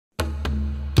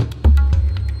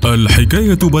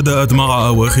الحكاية بدأت مع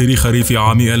أواخر خريف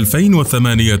عام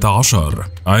 2018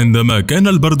 عندما كان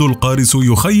البرد القارس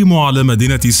يخيم على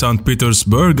مدينة سانت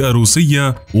بطرسبرغ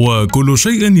الروسية، وكل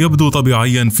شيء يبدو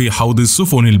طبيعيا في حوض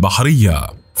السفن البحرية،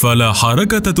 فلا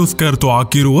حركة تذكر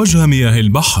تعكر وجه مياه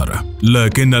البحر.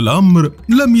 لكن الأمر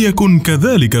لم يكن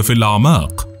كذلك في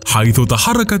الأعماق، حيث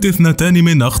تحركت 2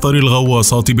 من أخطر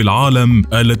الغواصات بالعالم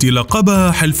التي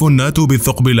لقبها حلف الناتو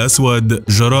بالثقب الأسود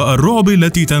جراء الرعب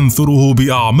التي تنثره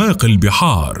بأعماق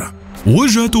البحار.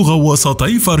 وجهة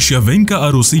غواصتي فرشيفينكا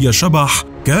الروسية شبح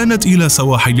كانت إلى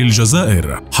سواحل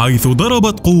الجزائر، حيث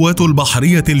ضربت قوات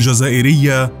البحرية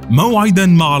الجزائرية موعدا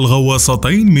مع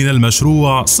الغواصتين من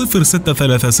المشروع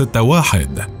 06361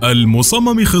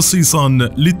 المصمم خصيصا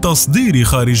للتصدير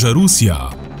خارج روسيا.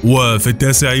 وفي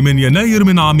 9 من يناير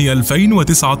من عام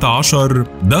 2019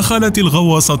 دخلت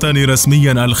الغواصتان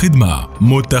رسميا الخدمة،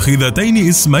 متخذتين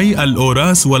اسمي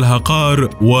الأوراس والهقار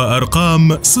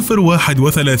وأرقام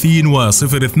 031 و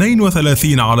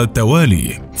 032 على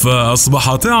التوالي،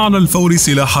 فأصبحتا على الفور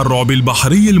سلاح الرعب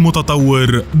البحري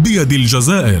المتطور بيد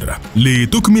الجزائر،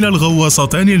 لتكمل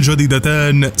الغواصتان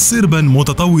الجديدتان سربا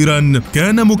متطورا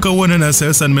كان مكونا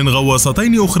أساسا من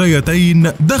غواصتين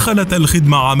أخريتين دخلت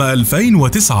الخدمة عام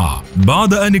 2009،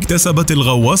 بعد أن اكتسبت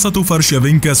الغواصة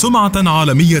فرشيفينكا سمعة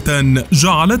عالمية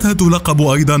جعلتها تلقب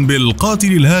أيضا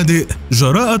بالقاتل الهادئ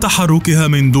جراء تحركها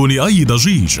من دون أي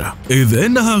ضجيج، إذ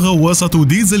إنها غواصة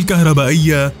ديزل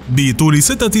كهربائية بطول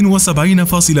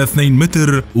 76.2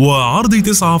 متر وعرض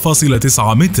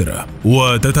 9.9 متر،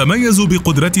 وتتميز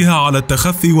بقدرتها على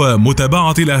التخفي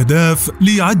ومتابعة الأهداف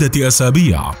لعدة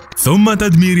أسابيع ثم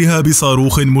تدميرها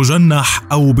بصاروخ مجنح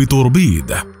أو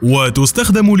بتوربيد،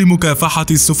 وتستخدم لمكافحة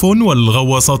السفن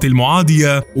والغواصات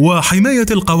المعادية وحماية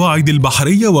القواعد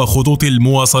البحرية وخطوط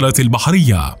المواصلات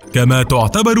البحرية، كما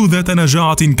تعتبر ذات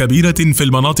نجاعة كبيرة في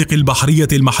المناطق البحرية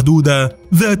المحدودة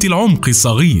ذات العمق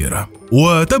الصغير.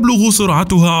 وتبلغ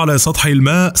سرعتها على سطح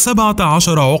الماء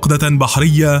 17 عقدة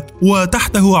بحرية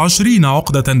وتحته 20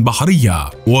 عقدة بحرية،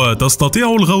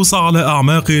 وتستطيع الغوص على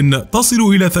أعماق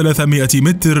تصل إلى 300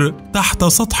 متر تحت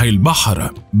سطح البحر،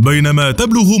 بينما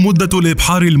تبلغ مدة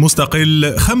الإبحار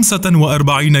المستقل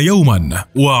 45 يوما،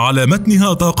 وعلى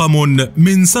متنها طاقم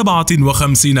من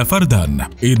 57 فردا،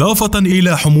 إضافة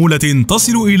إلى حمولة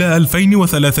تصل إلى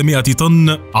 2300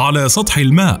 طن على سطح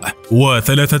الماء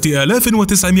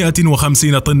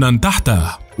و3950 طنا تحته،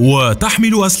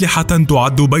 وتحمل أسلحة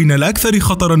تعد بين الأكثر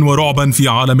خطرا ورعبا في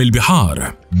عالم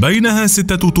البحار، بينها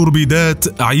 6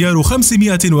 توربيدات عيار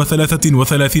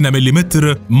 533 ملم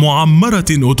معمرة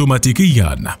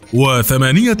أوتوماتيكيا،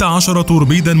 و18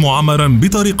 توربيدا معمرا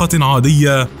بطريقة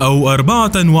عادية أو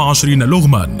 24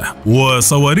 لغما،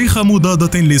 وصواريخ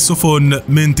مضادة للسفن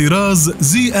من طراز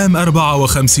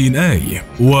ZM54A،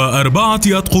 و4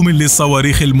 أطقم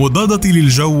للصواريخ المضادة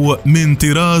للجو من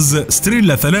طراز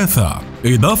ستريلا 3،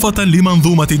 إضافة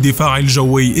لمنظومة الدفاع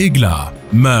الجوي إيجلا،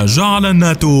 ما جعل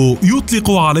الناتو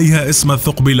يطلق عليها اسم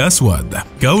الثقب الأسود،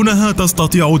 كونها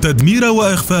تستطيع تدمير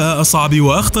وإخفاء أصعب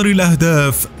وأخطر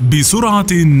الأهداف بسرعة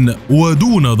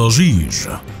ودون ضجيج.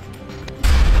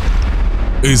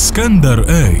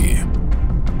 إسكندر-إي.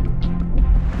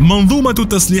 منظومة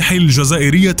التسليح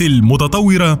الجزائرية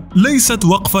المتطورة ليست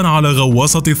وقفا على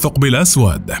غواصة الثقب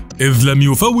الأسود، إذ لم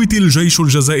يفوت الجيش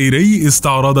الجزائري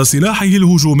استعراض سلاحه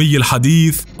الهجومي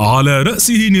الحديث على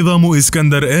رأسه نظام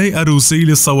إسكندر-إي الروسي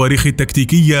للصواريخ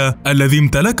التكتيكية الذي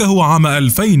امتلكه عام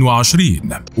 2020،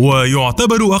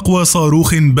 ويعتبر أقوى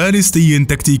صاروخ باليستي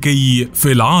تكتيكي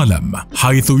في العالم،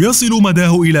 حيث يصل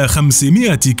مداه إلى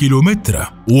 500 كيلومتر،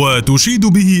 وتشيد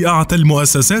به أعتى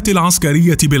المؤسسات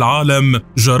العسكرية بالعالم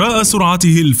جراء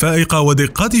سرعته الفائقة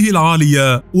ودقته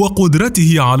العالية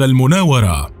وقدرته على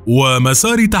المناورة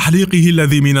ومسار تحليقه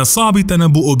الذي من الصعب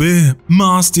التنبؤ به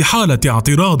مع استحالة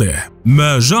اعتراضه،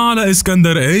 ما جعل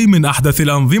إسكندر-إي من أحدث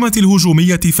الأنظمة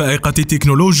الهجومية فائقة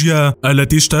التكنولوجيا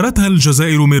التي اشترتها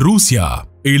الجزائر من روسيا،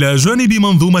 إلى جانب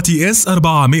منظومة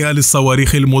S400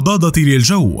 للصواريخ المضادة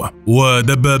للجو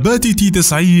ودبابات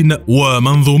T90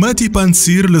 ومنظومات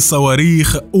بانسير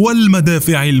للصواريخ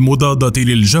والمدافع المضادة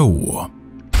للجو.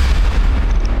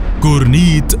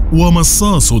 كورنيت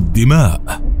ومصاص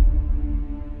الدماء.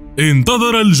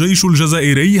 انتظر الجيش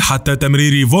الجزائري حتى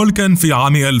تمرير فولكان في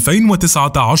عام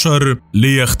 2019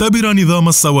 ليختبر نظام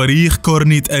الصواريخ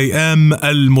كورنيت-إي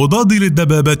المضاد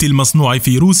للدبابات المصنوع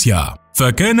في روسيا،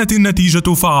 فكانت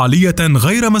النتيجة فعالية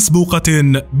غير مسبوقة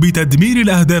بتدمير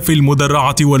الأهداف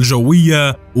المدرعة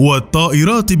والجوية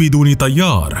والطائرات بدون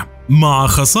طيار، مع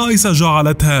خصائص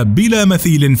جعلتها بلا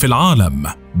مثيل في العالم،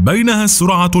 بينها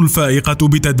السرعة الفائقة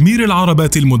بتدمير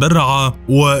العربات المدرعة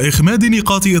وإخماد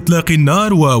نقاط إطلاق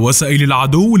النار ووسائل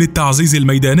العدو للتعزيز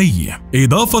الميداني،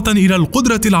 إضافة إلى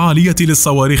القدرة العالية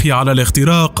للصواريخ على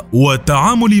الاختراق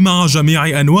والتعامل مع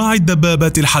جميع أنواع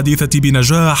الدبابات الحديثة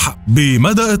بنجاح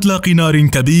بمدى إطلاق نار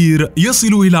كبير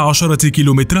يصل إلى 10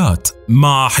 كيلومترات،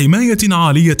 مع حماية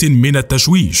عالية من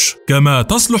التشويش، كما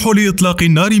تصلح لإطلاق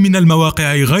النار من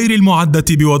المواقع غير المعدة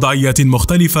بوضعيات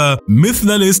مختلفة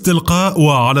مثل الاستلقاء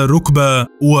وعلى الركبة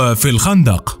وفي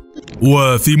الخندق.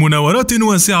 وفي مناورات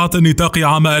واسعة النطاق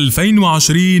عام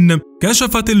 2020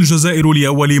 كشفت الجزائر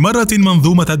لأول مرة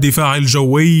منظومة الدفاع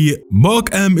الجوي بوك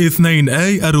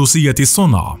M2A الروسية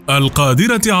الصنع،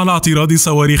 القادرة على اعتراض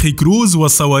صواريخ كروز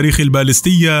والصواريخ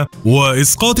البالستية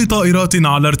وإسقاط طائرات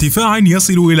على ارتفاع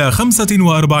يصل إلى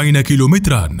 45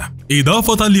 كيلومترا،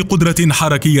 إضافة لقدرة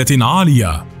حركية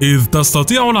عالية، إذ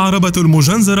تستطيع العربة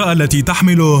المجنزرة التي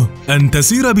تحمله أن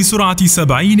تسير بسرعة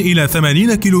 70 إلى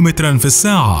 80 كيلومترا في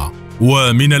الساعة.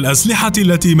 ومن الأسلحة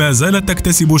التي ما زالت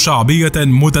تكتسب شعبية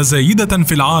متزايدة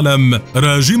في العالم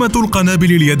راجمة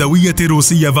القنابل اليدوية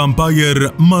الروسية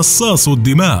فامباير مصاص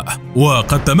الدماء،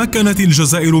 وقد تمكنت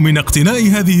الجزائر من اقتناء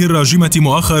هذه الراجمة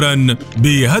مؤخرا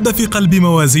بهدف قلب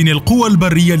موازين القوى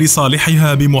البرية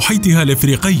لصالحها بمحيطها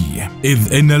الإفريقي،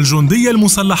 إذ إن الجندي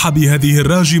المسلح بهذه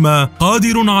الراجمة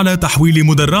قادر على تحويل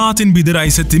مدرعة بدرع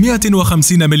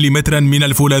 650 ملم من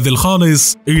الفولاذ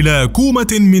الخالص إلى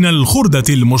كومة من الخردة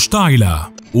المشتعلة.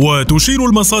 وتشير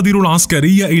المصادر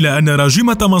العسكرية إلى أن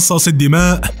راجمة مصاص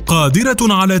الدماء قادرة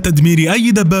على تدمير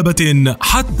أي دبابة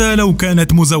حتى لو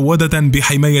كانت مزودة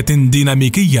بحماية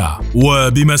ديناميكية،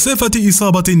 وبمسافة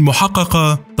إصابة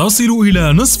محققة تصل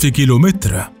إلى نصف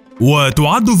كيلومتر.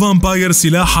 وتعد فامباير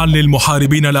سلاحا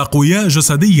للمحاربين الأقوياء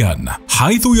جسديا،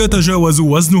 حيث يتجاوز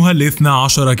وزنها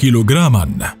 12 كيلوغراما.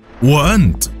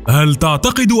 وأنت، هل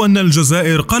تعتقد أن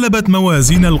الجزائر قلبت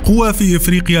موازين القوى في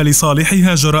إفريقيا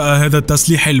لصالحها جراء هذا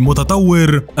التسليح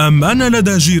المتطور، أم أن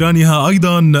لدى جيرانها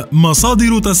أيضا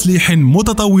مصادر تسليح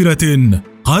متطورة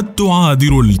قد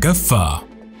تعادل الكفة؟